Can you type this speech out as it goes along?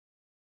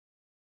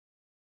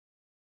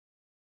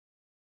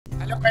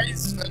Hello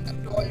guys,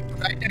 welcome to all.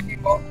 Today talking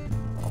about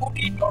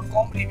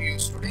Fuuddy.com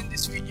reviews. Today in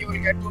this video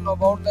we'll get to know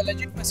about the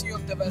legitimacy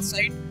of the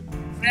website.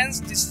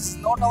 Friends, this is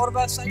not our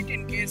website.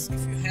 In case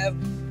if you have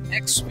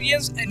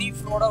experienced any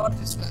fraud over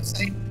this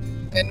website,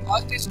 then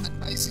watch this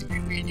advisory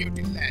video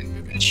till then.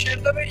 We will share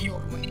the way your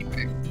money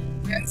back.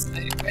 Friends, I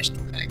request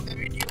to like the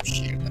video,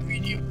 share the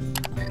video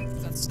and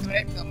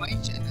subscribe to my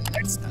channel.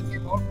 Let's talk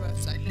about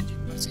website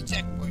legitimacy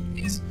checkpoint.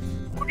 Is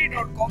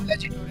Fuuddy.com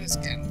legit or a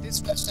scam? This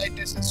website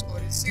test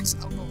score is 6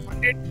 out of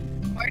 100.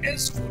 Why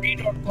does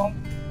Fuuddy.com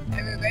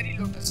have a very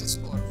low test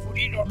score?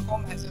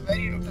 Fuuddy.com has a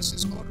very low test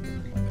score,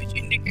 which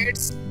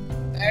indicates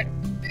that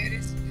there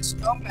is a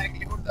strong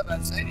likelihood the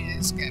website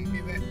is a scam.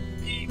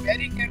 Be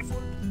very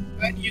careful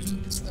when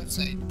using this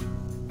website.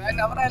 When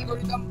our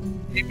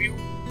algorithm review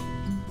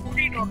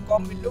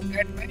Fuuddy.com will look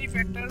at many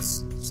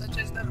factors such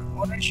as the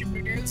ownership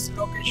details,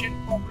 location,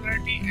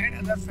 popularity and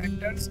other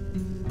factors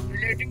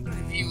relating to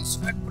reviews,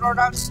 fake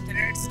products,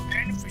 threats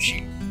and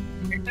phishing.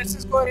 A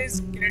test score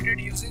is created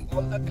using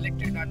all the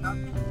collected data.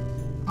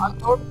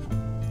 Although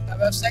the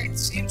website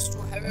seems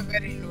to have a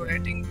very low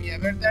rating, be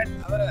aware that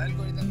our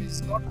algorithm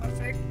is not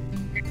perfect.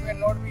 It may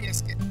not be a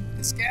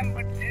scam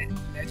but a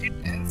legit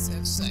and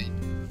safe site.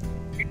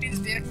 It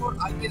is therefore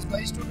always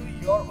wise to do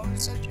your own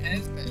research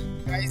as well.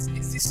 Guys,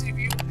 is this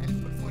review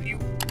helpful for you?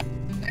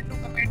 Let to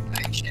comment,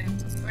 like, share and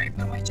subscribe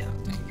to my channel.